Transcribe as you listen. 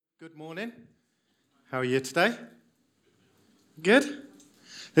Good morning. How are you today? Good?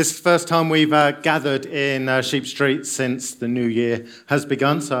 This is the first time we've gathered in Sheep Street since the new year has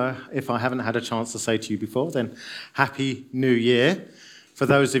begun, so if I haven't had a chance to say to you before, then Happy New Year. For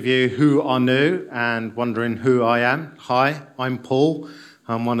those of you who are new and wondering who I am, hi, I'm Paul.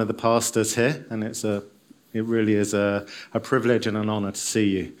 I'm one of the pastors here, and it really is a privilege and an honour to see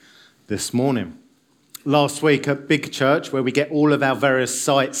you this morning. Last week at Big Church, where we get all of our various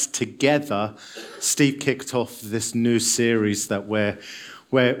sites together, Steve kicked off this new series that we're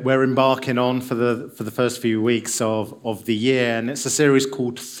embarking on for the first few weeks of the year, and it's a series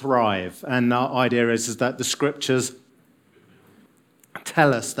called Thrive. And our idea is that the scriptures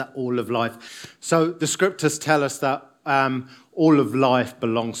tell us that all of life. So the scriptures tell us that all of life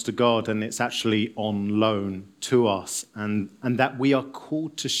belongs to God, and it's actually on loan to us, and that we are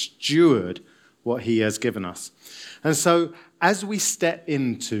called to steward what he has given us. And so as we step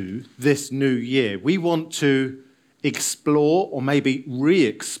into this new year, we want to explore or maybe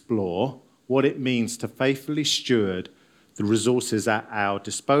re-explore what it means to faithfully steward the resources at our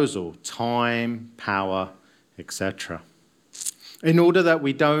disposal, time, power, etc. In order that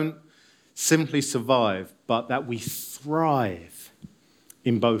we don't simply survive, but that we thrive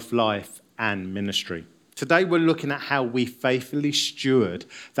in both life and ministry. Today we're looking at how we faithfully steward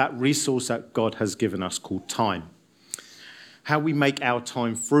that resource that God has given us called time. How we make our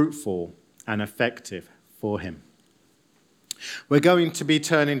time fruitful and effective for him. We're going to be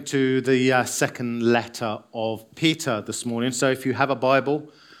turning to the second letter of Peter this morning. So if you have a Bible,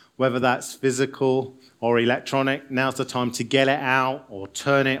 whether that's physical or electronic, now's the time to get it out or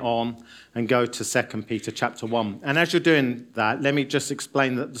turn it on and go to 2 Peter chapter 1. And as you're doing that, let me just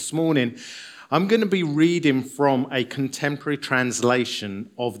explain that this morning I'm going to be reading from a contemporary translation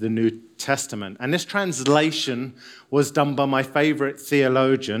of the New Testament. And this translation was done by my favorite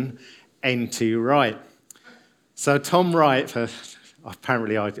theologian, N.T. Wright. So Tom Wright,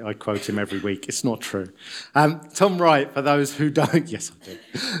 apparently I quote him every week. It's not true. Tom Wright, for those who don't, yes I do.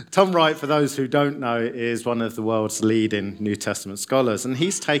 Tom Wright, for those who don't know, is one of the world's leading New Testament scholars. And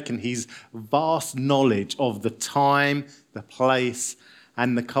he's taken his vast knowledge of the time, the place,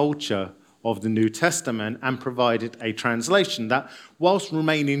 and the culture of the New Testament and provided a translation that, whilst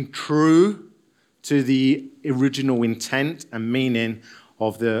remaining true to the original intent and meaning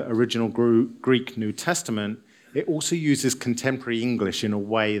of the original Greek New Testament, it also uses contemporary English in a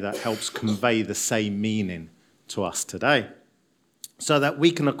way that helps convey the same meaning to us today, so that we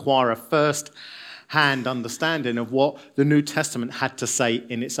can acquire a first-hand understanding of what the New Testament had to say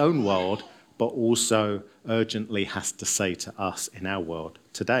in its own world, but also urgently has to say to us in our world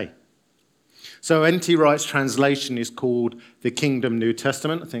today. So N.T. Wright's translation is called the Kingdom New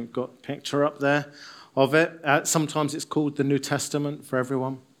Testament. I think I've got a picture up there of it. Sometimes it's called the New Testament for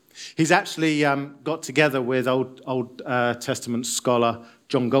everyone. He's actually got together with Old Testament scholar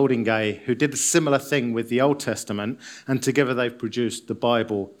John Goldingay, who did a similar thing with the Old Testament, and together they've produced the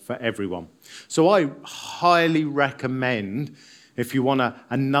Bible for everyone. So I highly recommend, if you want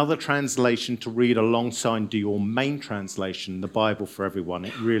another translation to read alongside your main translation, the Bible for Everyone,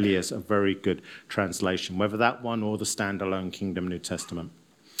 it really is a very good translation, whether that one or the standalone Kingdom New Testament.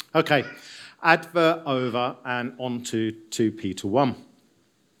 Okay, advert over and on to 2 Peter 1.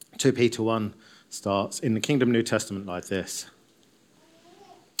 2 Peter 1 starts in the Kingdom New Testament like this.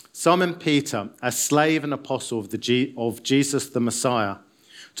 Simon Peter, a slave and apostle of Jesus the Messiah,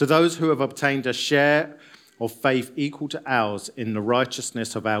 to those who have obtained a share of faith equal to ours in the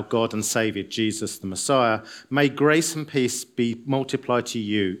righteousness of our God and Saviour, Jesus the Messiah, may grace and peace be multiplied to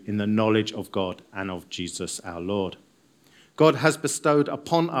you in the knowledge of God and of Jesus our Lord. God has bestowed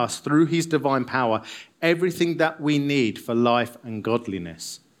upon us through his divine power everything that we need for life and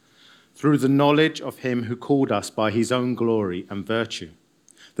godliness, through the knowledge of him who called us by his own glory and virtue.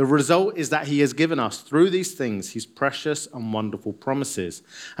 The result is that he has given us, through these things, his precious and wonderful promises.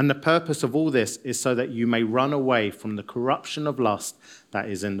 And the purpose of all this is so that you may run away from the corruption of lust that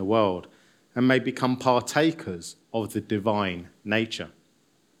is in the world and may become partakers of the divine nature.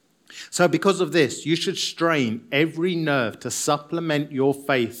 So because of this, you should strain every nerve to supplement your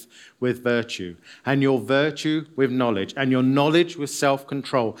faith with virtue, and your virtue with knowledge, and your knowledge with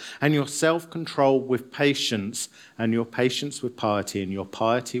self-control, and your self-control with patience, and your patience with piety, and your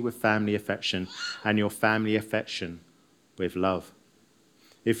piety with family affection, and your family affection with love.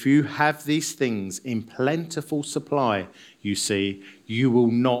 If you have these things in plentiful supply, you see, you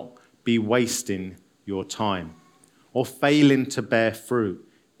will not be wasting your time or failing to bear fruit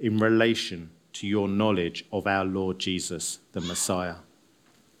in relation to your knowledge of our Lord Jesus, the Messiah.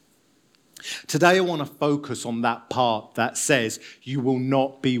 Today, I want to focus on that part that says you will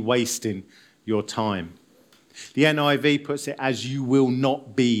not be wasting your time. The NIV puts it as you will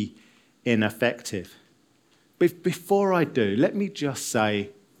not be ineffective. But before I do, let me just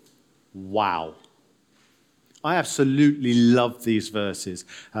say, wow. I absolutely love these verses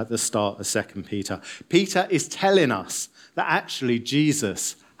at the start of 2 Peter. Peter is telling us that actually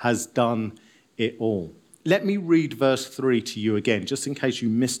Jesus has done it all. Let me read verse 3 to you again, just in case you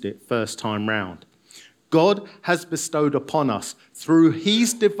missed it first time round. God has bestowed upon us, through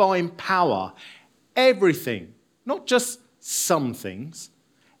his divine power, everything, not just some things,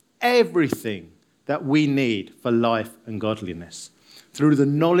 everything that we need for life and godliness, through the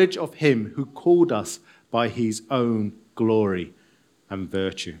knowledge of him who called us by his own glory and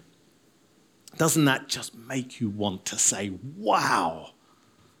virtue. Doesn't that just make you want to say, wow?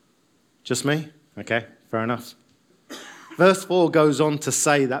 Just me? Okay, fair enough. Verse 4 goes on to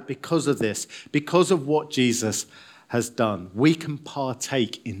say that because of this, because of what Jesus has done, we can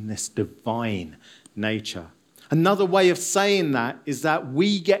partake in this divine nature. Another way of saying that is that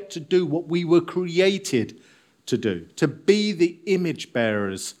we get to do what we were created to do, to be the image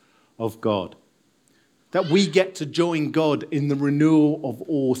bearers of God. That we get to join God in the renewal of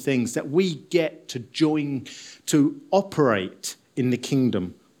all things, that we get to join, to operate in the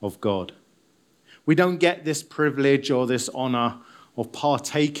kingdom of God. We don't get this privilege or this honor of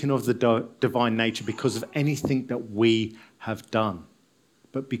partaking of the divine nature because of anything that we have done,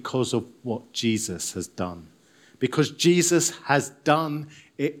 but because of what Jesus has done. Because Jesus has done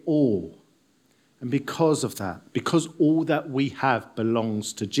it all. And because of that, because all that we have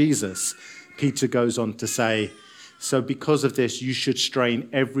belongs to Jesus, Peter goes on to say, so because of this, you should strain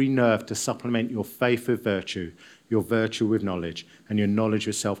every nerve to supplement your faith with virtue, your virtue with knowledge, and your knowledge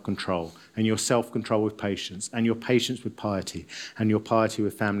with self-control, and your self-control with patience, and your patience with piety, and your piety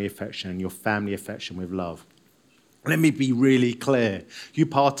with family affection, and your family affection with love. Let me be really clear. You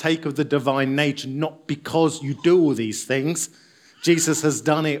partake of the divine nature not because you do all these things. Jesus has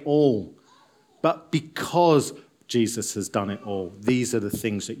done it all. But because Jesus has done it all, these are the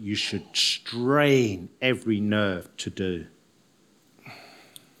things that you should strain every nerve to do.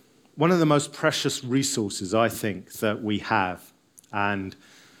 One of the most precious resources, I think, that we have, and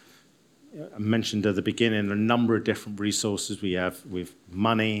I mentioned at the beginning a number of different resources we have with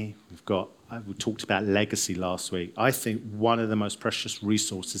money. We talked about legacy last week. I think one of the most precious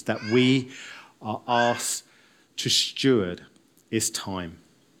resources that we are asked to steward is time.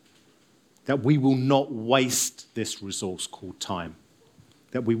 That we will not waste this resource called time.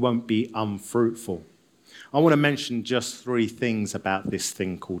 That we won't be unfruitful. I want to mention just 3 things about this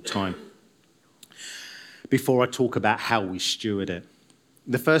thing called time before I talk about how we steward it.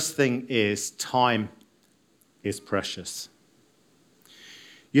 The first thing is time is precious.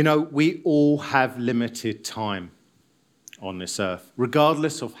 You know, we all have limited time on this earth.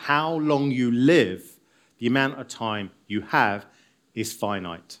 Regardless of how long you live, the amount of time you have is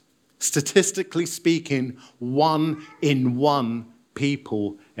finite. Statistically speaking, 1 in 1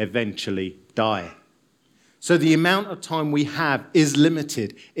 people eventually die. So the amount of time we have is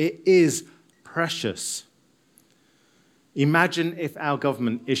limited. It is precious. Imagine if our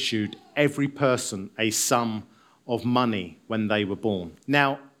government issued every person a sum of money when they were born.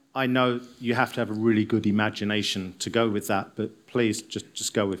 Now, I know you have to have a really good imagination to go with that, but please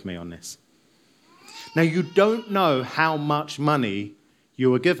just go with me on this. Now, you don't know how much money you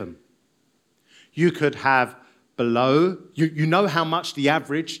were given. You could have below, you know how much the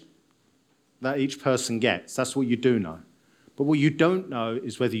average that each person gets. That's what you do know. But what you don't know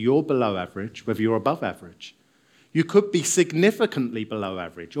is whether you're below average, whether you're above average. You could be significantly below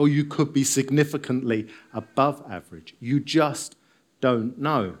average, or you could be significantly above average. You just don't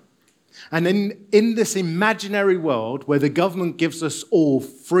know. And in this imaginary world where the government gives us all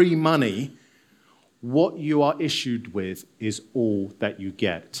free money, what you are issued with is all that you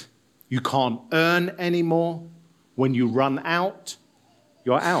get. You can't earn anymore. When you run out,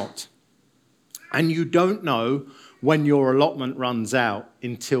 you're out. And you don't know when your allotment runs out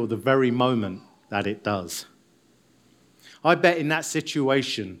until the very moment that it does. I bet in that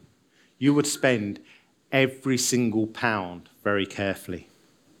situation, you would spend every single pound very carefully.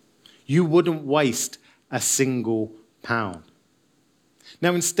 You wouldn't waste a single pound.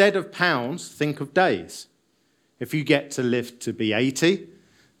 Now, instead of pounds, think of days. If you get to live to be 80,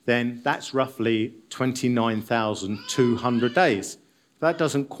 then that's roughly 29,200 days. If that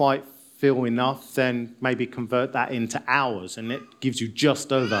doesn't quite feel enough, then maybe convert that into hours, and it gives you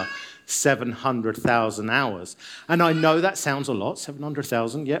just over 700,000 hours. And I know that sounds a lot,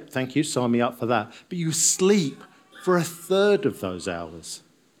 700,000, yep, thank you, sign me up for that. But you sleep for a third of those hours.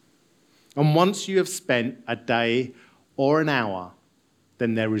 And once you have spent a day or an hour,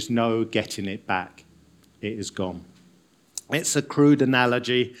 then there is no getting it back. It is gone. It's a crude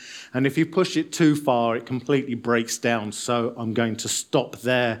analogy, and if you push it too far, it completely breaks down, so I'm going to stop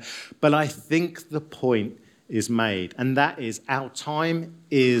there. But I think the point is made, and that is our time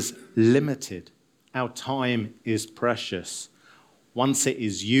is limited. Our time is precious. Once it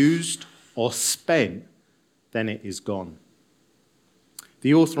is used or spent, then it is gone.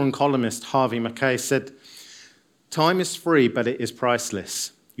 The author and columnist Harvey Mackay said, "Time is free, but it is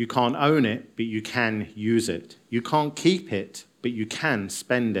priceless. You can't own it, but you can use it. You can't keep it, but you can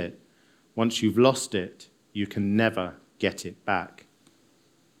spend it. Once you've lost it, you can never get it back."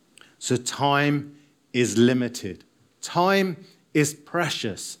 So time is limited. Time is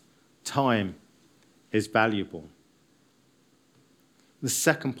precious. Time is valuable. The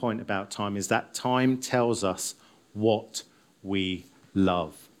second point about time is that time tells us what we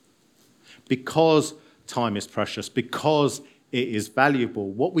love. Because time is precious, because it is valuable,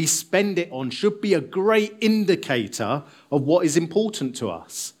 what we spend it on should be a great indicator of what is important to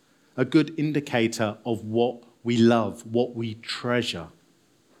us, a good indicator of what we love, what we treasure.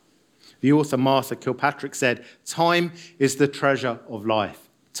 The author Martha Kilpatrick said, "Time is the treasure of life.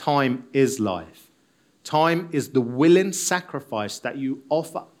 Time is life. Time is the willing sacrifice that you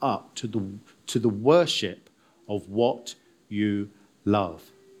offer up to the worship of what you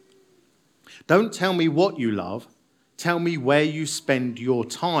love." Don't tell me what you love. Tell me where you spend your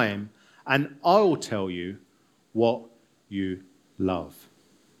time, and I'll tell you what you love.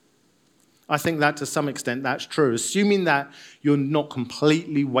 I think that to some extent that's true. Assuming that you're not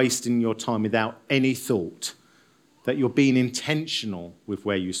completely wasting your time without any thought, that you're being intentional with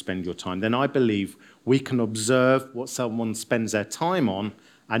where you spend your time, then I believe we can observe what someone spends their time on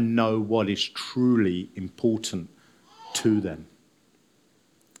and know what is truly important to them.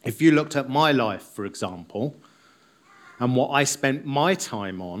 If you looked at my life, for example, and what I spent my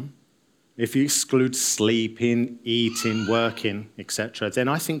time on, if you exclude sleeping, eating, working, etc., then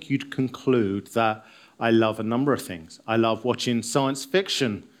I think you'd conclude that I love a number of things. I love watching science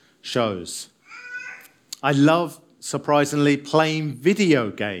fiction shows. I love, surprisingly, playing video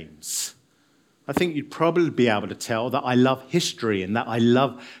games. I think you'd probably be able to tell that I love history and that I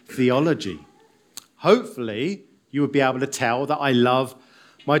love theology. Hopefully, you would be able to tell that I love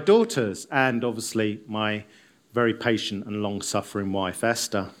my daughters and obviously my very patient and long-suffering wife,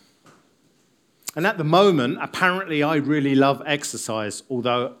 Esther. And at the moment, apparently I really love exercise,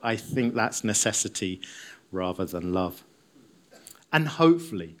 although I think that's necessity rather than love. And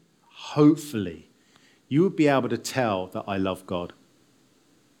hopefully, you would be able to tell that I love God.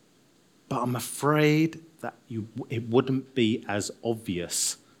 But I'm afraid that it wouldn't be as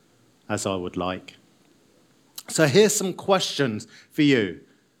obvious as I would like. So here's some questions for you.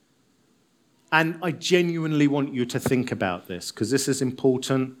 And I genuinely want you to think about this, because this is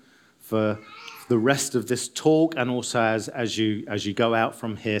important for the rest of this talk and also as you go out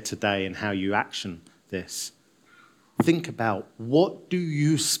from here today and how you action this. Think about, what do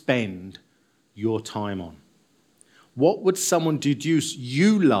you spend your time on? What would someone deduce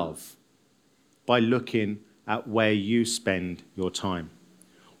you love by looking at where you spend your time?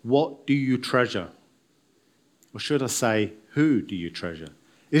 What do you treasure? Or should I say, who do you treasure?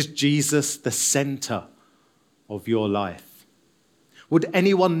 Is Jesus the center of your life? Would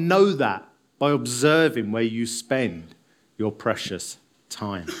anyone know that by observing where you spend your precious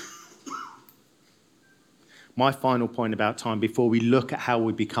time? My final point about time before we look at how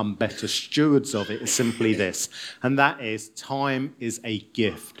we become better stewards of it is simply this, and that is time is a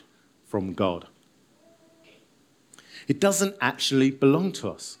gift from God. It doesn't actually belong to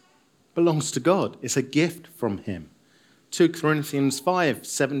us. It belongs to God. It's a gift from him. 2 Corinthians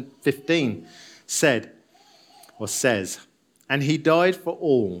 5:7-15 says, "And he died for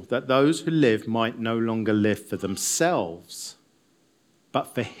all, that those who live might no longer live for themselves,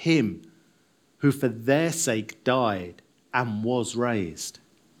 but for him who for their sake died and was raised."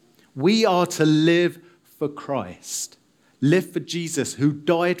 We are to live for Christ, live for Jesus who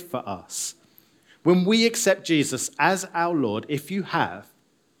died for us. When we accept Jesus as our Lord, if you have,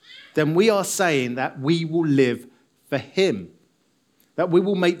 then we are saying that we will live for him, that we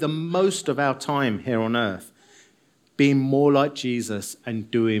will make the most of our time here on earth, being more like Jesus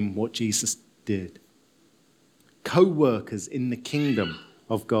and doing what Jesus did. Co-workers in the kingdom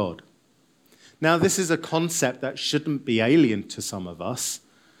of God. Now, this is a concept that shouldn't be alien to some of us.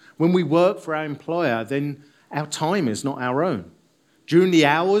 When we work for our employer, then our time is not our own. During the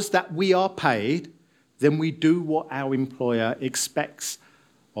hours that we are paid, then we do what our employer expects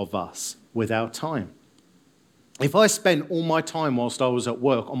of us with our time. If I spent all my time whilst I was at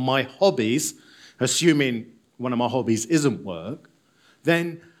work on my hobbies, assuming one of my hobbies isn't work,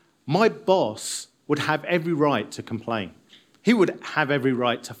 then my boss would have every right to complain. He would have every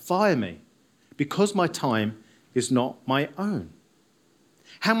right to fire me because my time is not my own.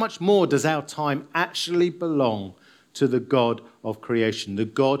 How much more does our time actually belong to the God of creation, the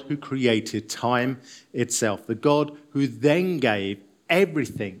God who created time itself, the God who then gave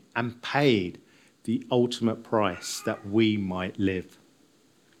everything and paid the ultimate price that we might live?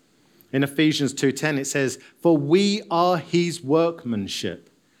 In Ephesians 2:10 it says, "For we are his workmanship,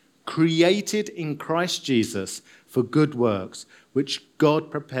 created in Christ Jesus for good works, which God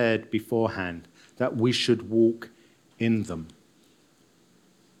prepared beforehand, that we should walk in them."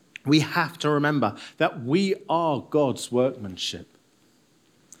 We have to remember that we are God's workmanship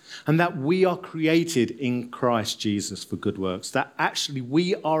and that we are created in Christ Jesus for good works, that actually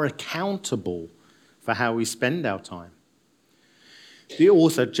we are accountable for how we spend our time. The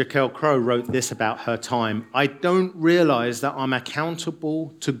author, Jaquel Crow, wrote this about her time: "I don't realize that I'm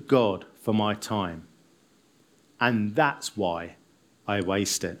accountable to God for my time, and that's why I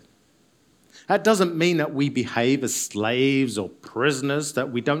waste it." That doesn't mean that we behave as slaves or prisoners,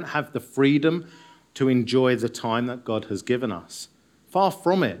 that we don't have the freedom to enjoy the time that God has given us. Far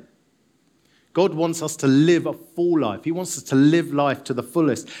from it. God wants us to live a full life. He wants us to live life to the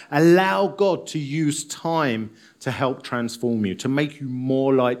fullest. Allow God to use time to help transform you, to make you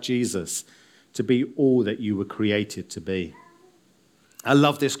more like Jesus, to be all that you were created to be. I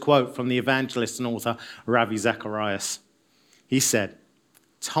love this quote from the evangelist and author Ravi Zacharias. He said,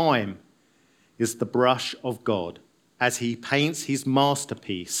 "Time is the brush of God as he paints his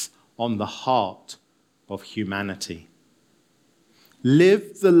masterpiece on the heart of humanity."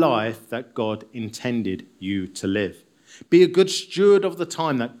 Live the life that God intended you to live. Be a good steward of the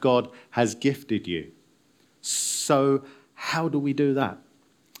time that God has gifted you. So how do we do that?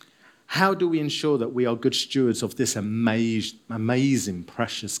 How do we ensure that we are good stewards of this amazing,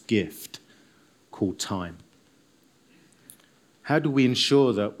 precious gift called time? How do we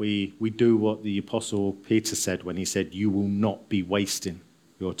ensure that we do what the Apostle Peter said when he said, "You will not be wasting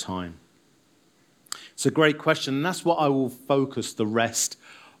your time"? It's a great question, and that's what I will focus the rest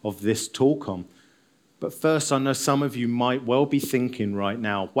of this talk on. But first, I know some of you might well be thinking right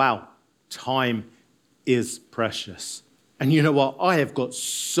now, wow, time is precious. And you know what? I have got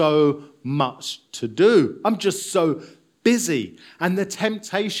so much to do. I'm just so busy. And the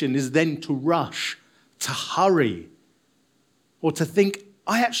temptation is then to rush, to hurry, or to think,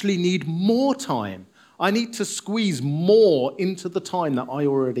 I actually need more time. I need to squeeze more into the time that I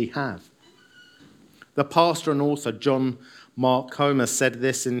already have. The pastor and author John Mark Comer said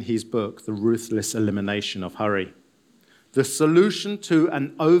this in his book, The Ruthless Elimination of Hurry. "The solution to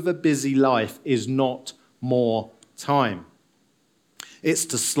an overbusy life is not more time. It's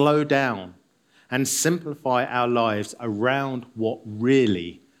to slow down and simplify our lives around what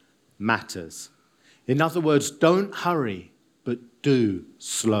really matters." In other words, don't hurry, but do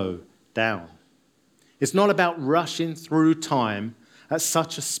slow down. It's not about rushing through time at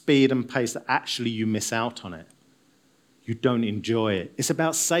such a speed and pace that actually you miss out on it. You don't enjoy it. It's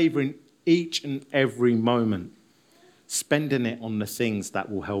about savoring each and every moment, spending it on the things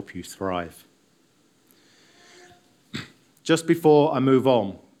that will help you thrive. Just before I move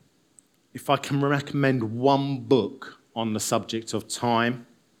on, if I can recommend one book on the subject of time,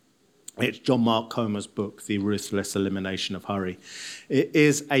 it's John Mark Comer's book, The Ruthless Elimination of Hurry. It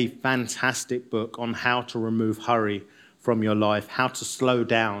is a fantastic book on how to remove hurry from your life, how to slow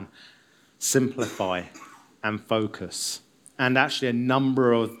down, simplify, and focus. And actually, a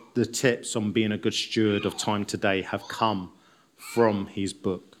number of the tips on being a good steward of time today have come from his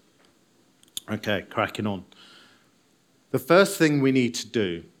book. Okay, cracking on. The first thing we need to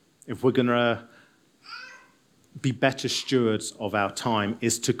do, if we're going to be better stewards of our time,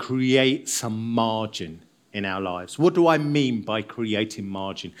 is to create some margin in our lives. What do I mean by creating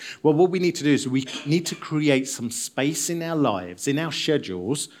margin? Well, what we need to do is we need to create some space in our lives, in our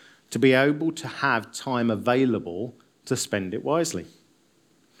schedules, to be able to have time available to spend it wisely.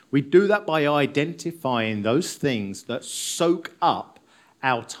 We do that by identifying those things that soak up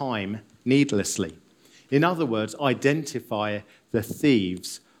our time needlessly. In other words, identify the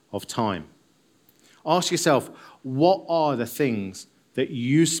thieves of time. Ask yourself, what are the things that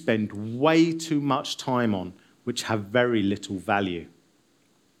you spend way too much time on which have very little value?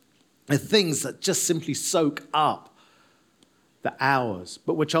 The things that just simply soak up the hours,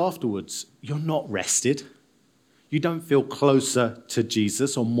 but which afterwards you're not rested. You don't feel closer to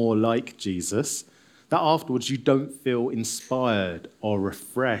Jesus or more like Jesus. That afterwards you don't feel inspired or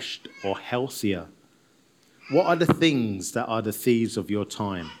refreshed or healthier. What are the things that are the thieves of your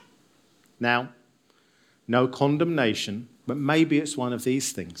time? Now, no condemnation, but maybe it's one of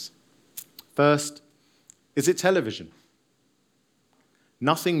these things. First, is it television?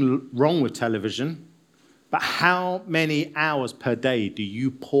 Nothing wrong with television, but how many hours per day do you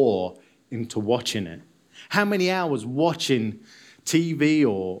pour into watching it? How many hours watching TV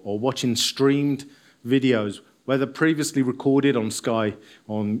or watching streamed videos, whether previously recorded on say,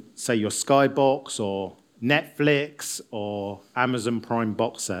 your Skybox or Netflix or Amazon Prime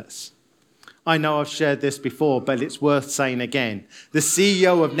box sets? I know I've shared this before, but it's worth saying again. The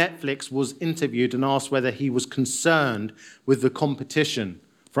CEO of Netflix was interviewed and asked whether he was concerned with the competition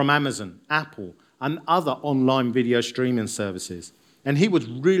from Amazon, Apple, and other online video streaming services. And he was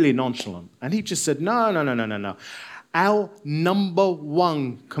really nonchalant. And he just said, no. Our number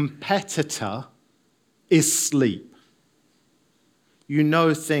one competitor is sleep. You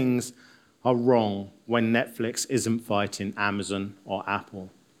know things are wrong when Netflix isn't fighting Amazon or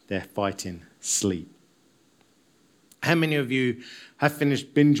Apple. They're fighting sleep. How many of you have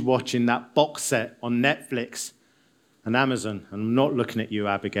finished binge watching that box set on Netflix and Amazon? And I'm not looking at you,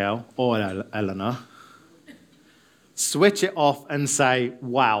 Abigail, or Eleanor. Switch it off and say,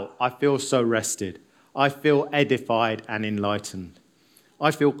 wow, I feel so rested. I feel edified and enlightened.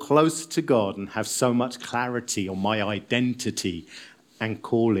 I feel close to God and have so much clarity on my identity and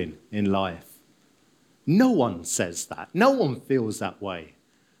calling in life. No one says that. No one feels that way.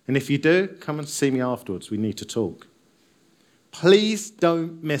 And if you do, come and see me afterwards. We need to talk. Please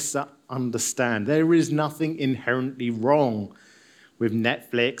don't misunderstand. There is nothing inherently wrong with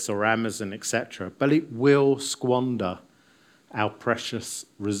Netflix or Amazon, etc., but it will squander our precious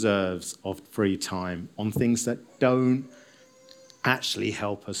reserves of free time on things that don't actually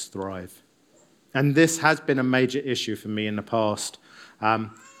help us thrive. And this has been a major issue for me in the past.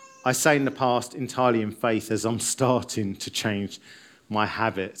 I say in the past entirely in faith as I'm starting to change my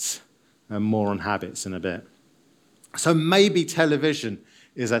habits, and more on habits in a bit. So maybe television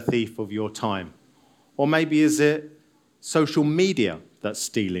is a thief of your time. Or maybe is it social media that's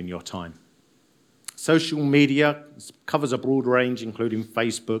stealing your time? Social media covers a broad range, including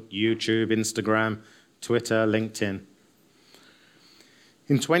Facebook, YouTube, Instagram, Twitter, LinkedIn.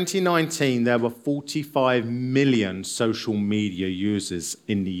 In 2019, there were 45 million social media users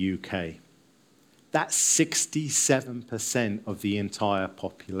in the UK. That's 67% of the entire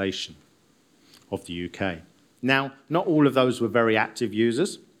population of the UK. Now, not all of those were very active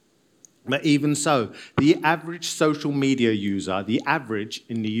users, but even so, the average social media user, the average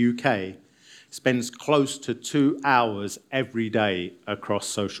in the UK, spends close to 2 hours every day across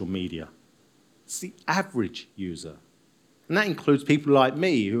social media. It's the average user. And that includes people like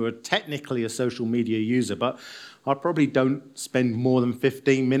me, who are technically a social media user, but I probably don't spend more than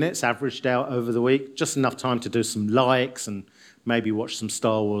 15 minutes averaged out over the week, just enough time to do some likes and maybe watch some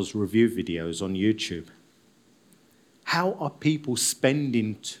Star Wars review videos on YouTube. How are people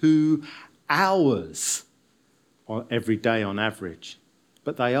spending 2 hours every day on average?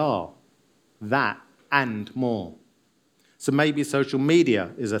 But they are. That and more. So maybe social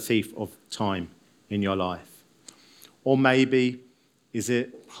media is a thief of time in your life. Or maybe is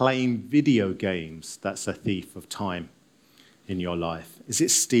it playing video games that's a thief of time in your life? Is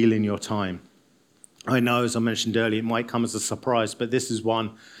it stealing your time? I know, as I mentioned earlier, it might come as a surprise, but this is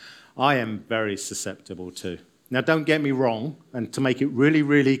one I am very susceptible to. Now, don't get me wrong, and to make it really,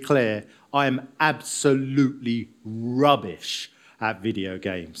 really clear, I am absolutely rubbish at video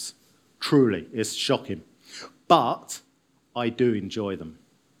games. Truly, it's shocking. But I do enjoy them.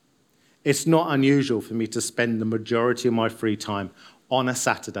 It's not unusual for me to spend the majority of my free time on a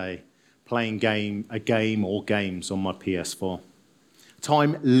Saturday playing a game or games on my PS4.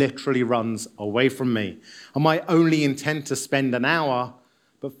 Time literally runs away from me. I might only intend to spend an hour,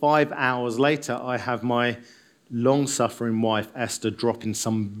 but 5 hours later, I have my long-suffering wife, Esther, dropping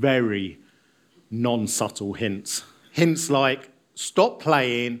some very non-subtle hints. Hints like, stop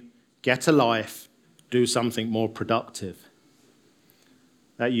playing, get a life, do something more productive.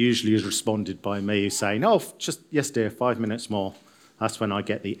 That usually is responded by me saying, oh, just, yes, dear, 5 minutes more. That's when I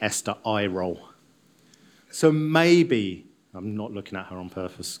get the Esther eye roll. So maybe, I'm not looking at her on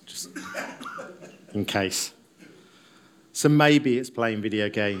purpose, just in case. So maybe it's playing video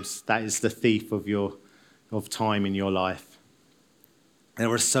games. That is the thief of time in your life.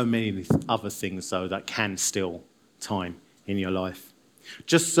 There are so many other things, though, that can steal time in your life.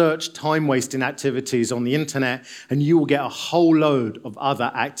 Just search time-wasting activities on the internet, and you will get a whole load of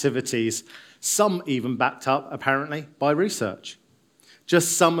other activities, some even backed up, apparently, by research.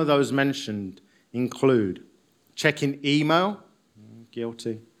 Just some of those mentioned include checking email,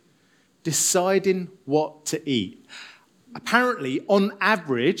 guilty, deciding what to eat. Apparently, on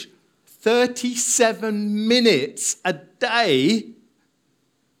average, 37 minutes a day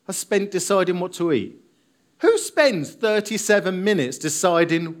are spent deciding what to eat. Who spends 37 minutes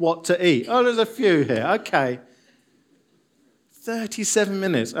deciding what to eat? Oh, there's a few here. Okay. 37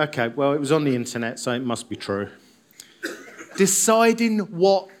 minutes. Okay, well, it was on the internet, so it must be true. Deciding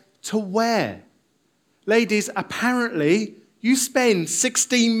what to wear. Ladies, apparently, you spend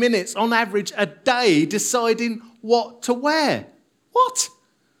 16 minutes on average a day deciding what to wear. What?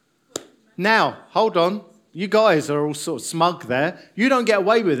 Now, hold on. You guys are all sort of smug there. You don't get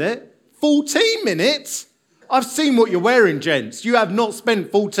away with it. 14 minutes? I've seen what you're wearing, gents. You have not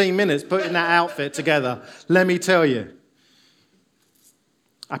spent 14 minutes putting that outfit together, let me tell you.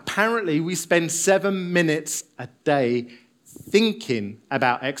 Apparently, we spend 7 minutes a day thinking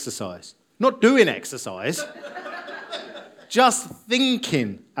about exercise. Not doing exercise, just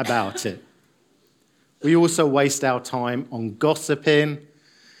thinking about it. We also waste our time on gossiping,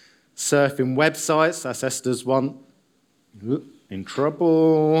 surfing websites, that's Esther's one, in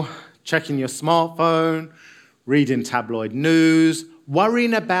trouble, checking your smartphone, reading tabloid news,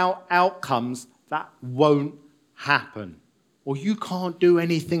 worrying about outcomes that won't happen or you can't do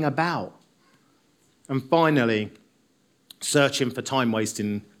anything about. And finally, searching for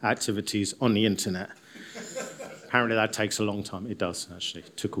time-wasting activities on the internet. Apparently that takes a long time. It does, actually.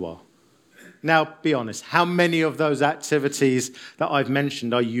 It took a while. Now, be honest, how many of those activities that I've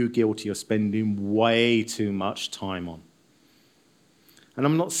mentioned are you guilty of spending way too much time on? And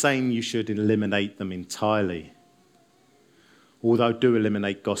I'm not saying you should eliminate them entirely, although do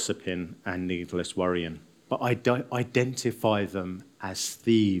eliminate gossiping and needless worrying. But identify them as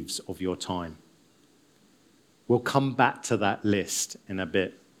thieves of your time. We'll come back to that list in a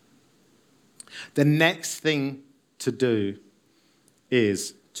bit. The next thing to do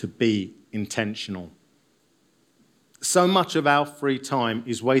is to be intentional. So much of our free time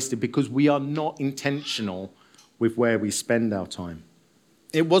is wasted because we are not intentional with where we spend our time.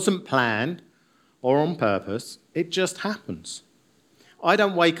 It wasn't planned or on purpose, it just happens. I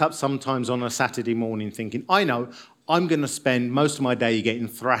don't wake up sometimes on a Saturday morning thinking, I know I'm going to spend most of my day getting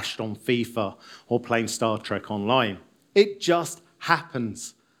thrashed on FIFA or playing Star Trek online. It just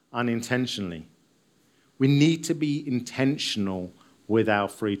happens unintentionally. We need to be intentional with our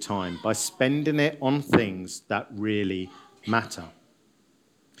free time by spending it on things that really matter.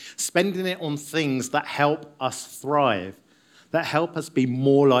 Spending it on things that help us thrive, that help us be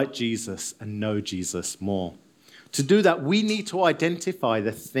more like Jesus and know Jesus more. To do that, we need to identify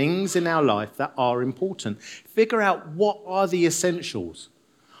the things in our life that are important. Figure out what are the essentials.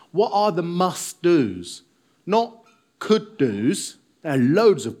 What are the must-dos? Not could-dos. There are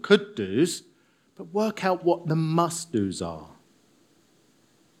loads of could-dos, but work out what the must-dos are.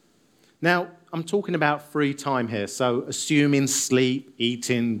 Now, I'm talking about free time here, so assuming sleep,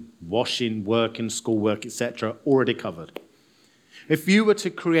 eating, washing, working, schoolwork, etc., already covered. If you were to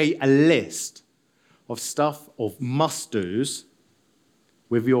create a list of stuff, of must-dos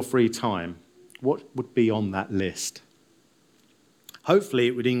with your free time, what would be on that list? Hopefully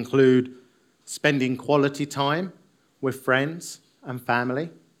it would include spending quality time with friends and family,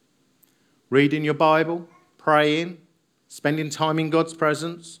 reading your Bible, praying, spending time in God's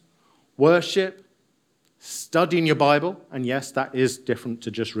presence, worship, studying your Bible, and yes, that is different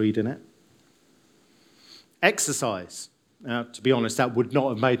to just reading it. Exercise. Now, to be honest, that would not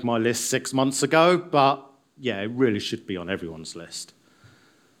have made my list 6 months ago, but yeah, it really should be on everyone's list.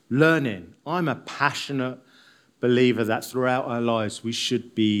 Learning. I'm a passionate believer that throughout our lives we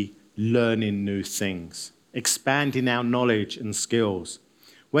should be learning new things, expanding our knowledge and skills,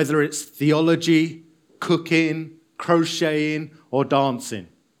 whether it's theology, cooking, crocheting, or dancing.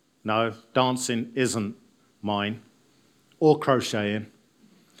 No, dancing isn't mine, or crocheting,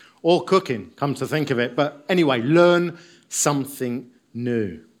 or cooking, come to think of it. But anyway, learn something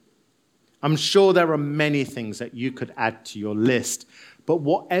new. I'm sure there are many things that you could add to your list, but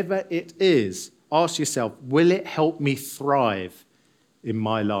whatever it is, ask yourself, will it help me thrive in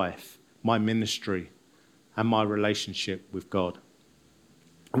my life, my ministry, and my relationship with God?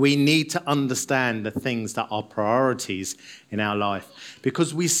 We need to understand the things that are priorities in our life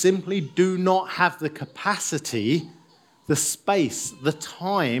because we simply do not have the capacity, the space, the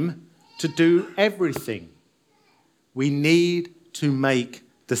time to do everything. We need to make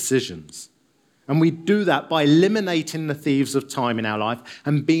decisions. And we do that by eliminating the thieves of time in our life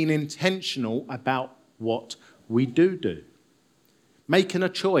and being intentional about what we do. Making a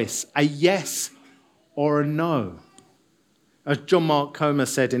choice, a yes or a no. As John Mark Comer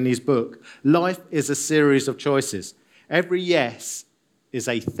said in his book, life is a series of choices. Every yes is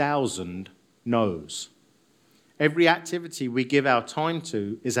 1,000 no's. Every activity we give our time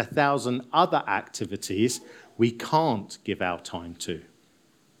to is 1,000 other activities we can't give our time to.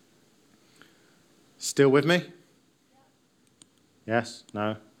 Still with me? Yes?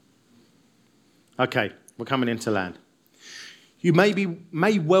 No? Okay, we're coming into land. You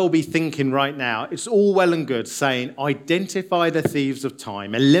may well be thinking right now, it's all well and good saying, identify the thieves of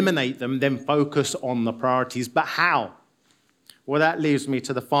time, eliminate them, then focus on the priorities. But how? Well, that leaves me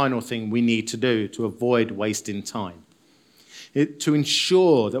to the final thing we need to do to avoid wasting time. To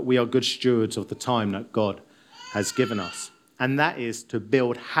ensure that we are good stewards of the time that God has given us. And that is to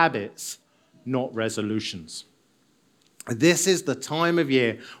build habits, not resolutions. This is the time of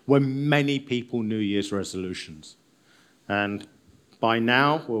year when many people New Year's resolutions. And by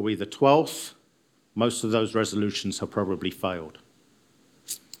now, we'll be the 12th, most of those resolutions have probably failed.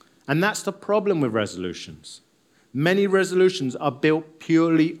 And that's the problem with resolutions. Many resolutions are built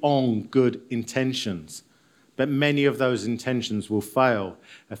purely on good intentions, but many of those intentions will fail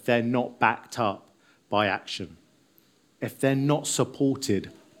if they're not backed up by action, if they're not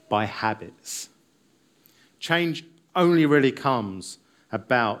supported by habits. Change only really comes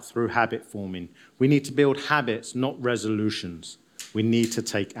about through habit forming. We need to build habits, not resolutions. We need to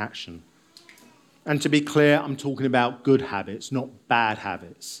take action. And to be clear, I'm talking about good habits, not bad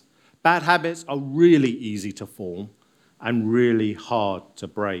habits. Bad habits are really easy to form and really hard to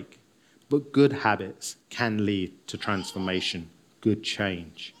break. But good habits can lead to transformation, good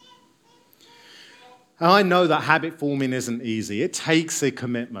change. And I know that habit forming isn't easy. It takes a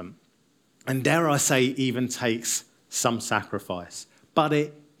commitment. And dare I say, even takes some sacrifice. But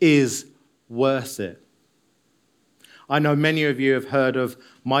it is worth it. I know many of you have heard of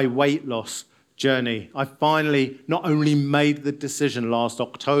my weight loss journey. I finally not only made the decision last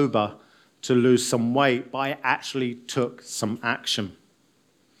October to lose some weight, but I actually took some action.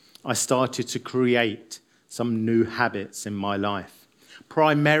 I started to create some new habits in my life.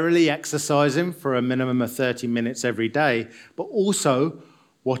 Primarily exercising for a minimum of 30 minutes every day, but also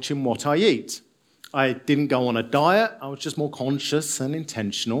watching what I eat. I didn't go on a diet. I was just more conscious and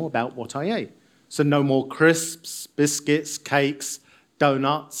intentional about what I ate. So no more crisps, biscuits, cakes,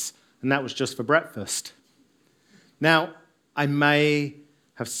 donuts, and that was just for breakfast. Now, I may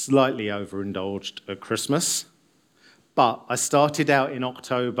have slightly overindulged at Christmas, but I started out in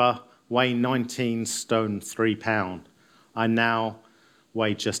October weighing 19 stone, 3 pounds. I now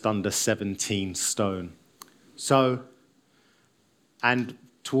weigh just under 17 stone. And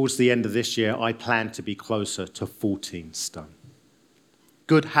towards the end of this year, I plan to be closer to 14 stone.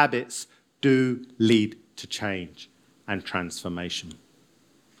 Good habits do lead to change and transformation.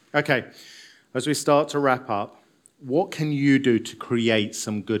 Okay, as we start to wrap up, what can you do to create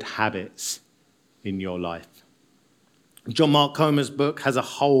some good habits in your life? John Mark Comer's book has a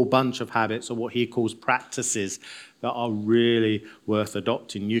whole bunch of habits, or what he calls practices, that are really worth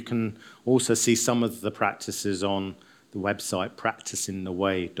adopting. You can also see some of the practices on the website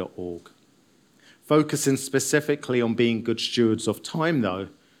practicingtheway.org. Focusing specifically on being good stewards of time, though,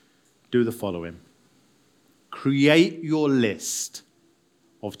 do the following. Create your list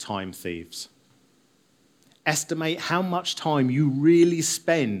of time thieves. Estimate how much time you really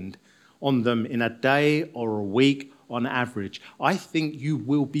spend on them in a day or a week on average. I think you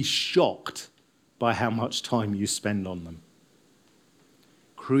will be shocked by how much time you spend on them.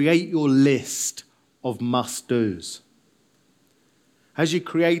 Create your list of must-dos. As you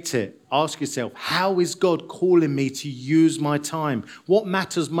create it, ask yourself, how is God calling me to use my time? What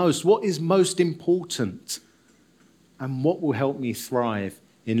matters most? What is most important? And what will help me thrive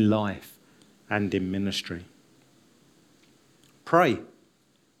in life and in ministry? Pray.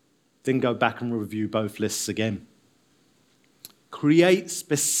 Then go back and review both lists again. Create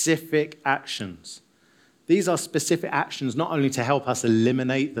specific actions. These are specific actions not only to help us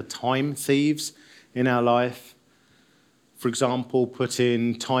eliminate the time thieves in our life. For example, put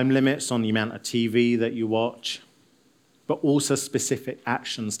in time limits on the amount of TV that you watch, but also specific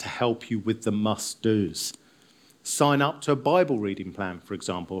actions to help you with the must-dos. Sign up to a Bible reading plan, for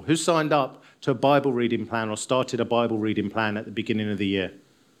example. Who signed up to a Bible reading plan or started a Bible reading plan at the beginning of the year?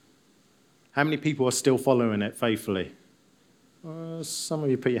 How many people are still following it faithfully? Some of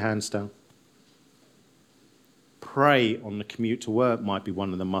you put your hands down. Pray on the commute to work might be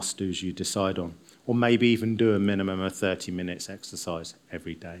one of the must-dos you decide on. Or maybe even do a minimum of 30 minutes exercise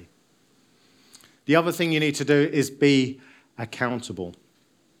every day. The other thing you need to do is be accountable.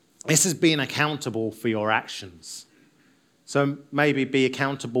 This is being accountable for your actions. So maybe be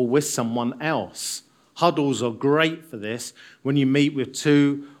accountable with someone else. Huddles are great for this when you meet with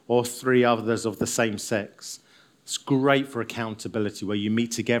 2 or 3 others of the same sex. It's great for accountability where you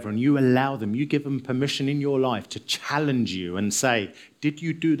meet together and you allow them, you give them permission in your life to challenge you and say, did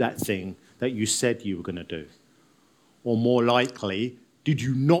you do that thing that you said you were going to do? Or more likely, did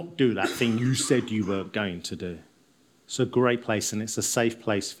you not do that thing you said you were going to do? It's a great place and it's a safe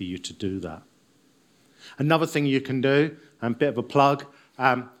place for you to do that. Another thing you can do, a bit of a plug,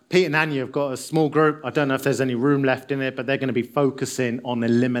 Pete and Anya have got a small group. I don't know if there's any room left in it, but they're going to be focusing on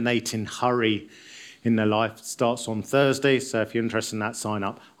eliminating hurry in their life. It starts on Thursday, so if you're interested in that, sign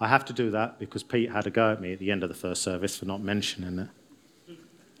up. I have to do that because Pete had a go at me at the end of the first service for not mentioning it.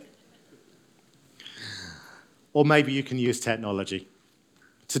 Or maybe you can use technology.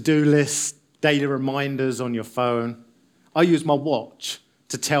 To-do lists, daily reminders on your phone. I use my watch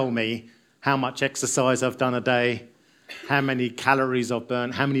to tell me how much exercise I've done a day, how many calories I've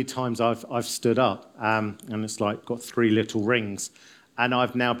burnt, how many times I've stood up. And it's like got 3 little rings. And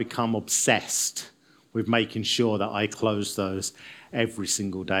I've now become obsessed with making sure that I close those every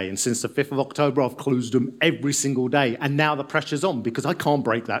single day. And since the 5th of October, I've closed them every single day. And now the pressure's on because I can't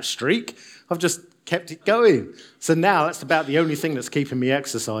break that streak. I've just kept it going. So now that's about the only thing that's keeping me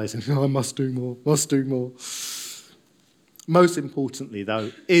exercising. I must do more, must do more. Most importantly,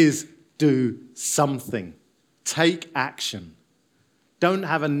 though, is do something. Take action. Don't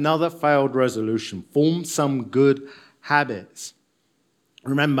have another failed resolution. Form some good habits.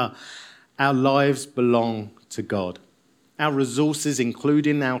 Remember, our lives belong to God. Our resources,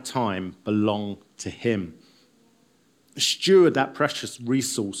 including our time, belong to Him. Steward that precious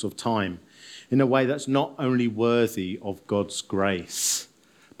resource of time in a way that's not only worthy of God's grace,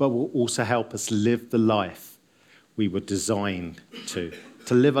 but will also help us live the life we were designed to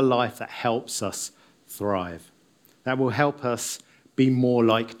live a life that helps us thrive, that will help us be more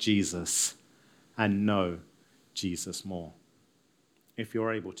like Jesus and know Jesus more. If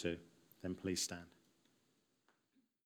you're able to, then please stand.